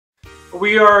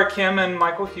We are Kim and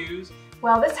Michael Hughes.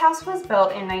 Well, this house was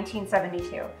built in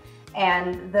 1972,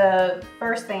 and the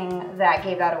first thing that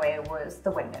gave that away was the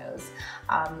windows.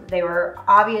 They were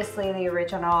obviously the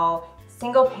original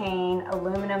single pane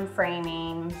aluminum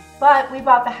framing, but we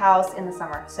bought the house in the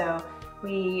summer, so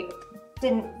we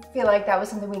didn't feel like that was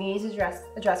something we needed to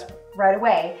address right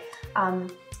away.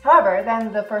 However,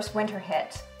 then the first winter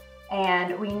hit,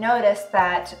 and we noticed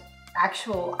that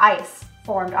actual ice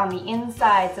formed on the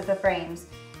insides of the frames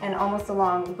and almost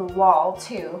along the wall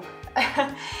too.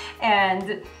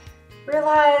 And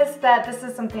realized that this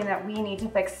is something that we need to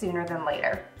fix sooner than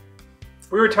later.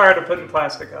 We were tired of putting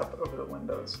plastic up over the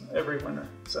windows every winter,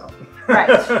 so. Right,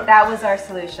 that was our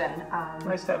solution.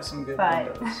 Nice to have some good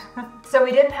windows. So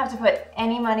we didn't have to put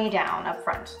any money down up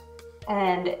front.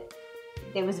 And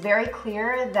it was very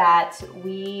clear that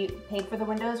we paid for the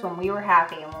windows when we were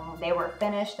happy and when they were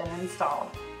finished and installed.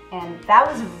 And that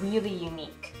was really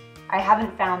unique. I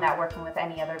haven't found that working with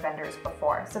any other vendors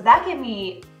before. So that gave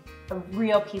me a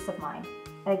real peace of mind.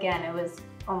 And again, it was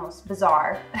almost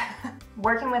bizarre.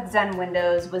 Working with Zen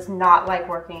Windows was not like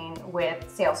working with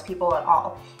salespeople at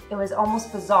all. It was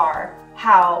almost bizarre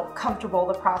how comfortable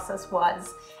the process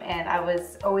was. And I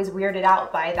was always weirded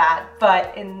out by that,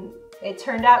 but it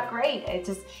turned out great.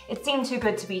 It seemed too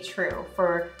good to be true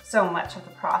for so much of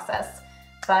the process,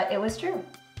 but it was true.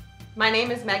 My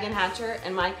name is Megan Hatcher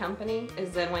and my company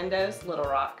is Zen Windows Little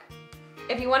Rock.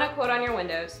 If you want a quote on your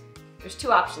windows, there's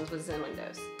two options with Zen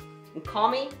Windows. You can call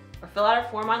me or fill out a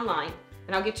form online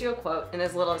and I'll get you a quote in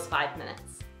as little as 5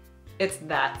 minutes. It's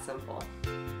that simple.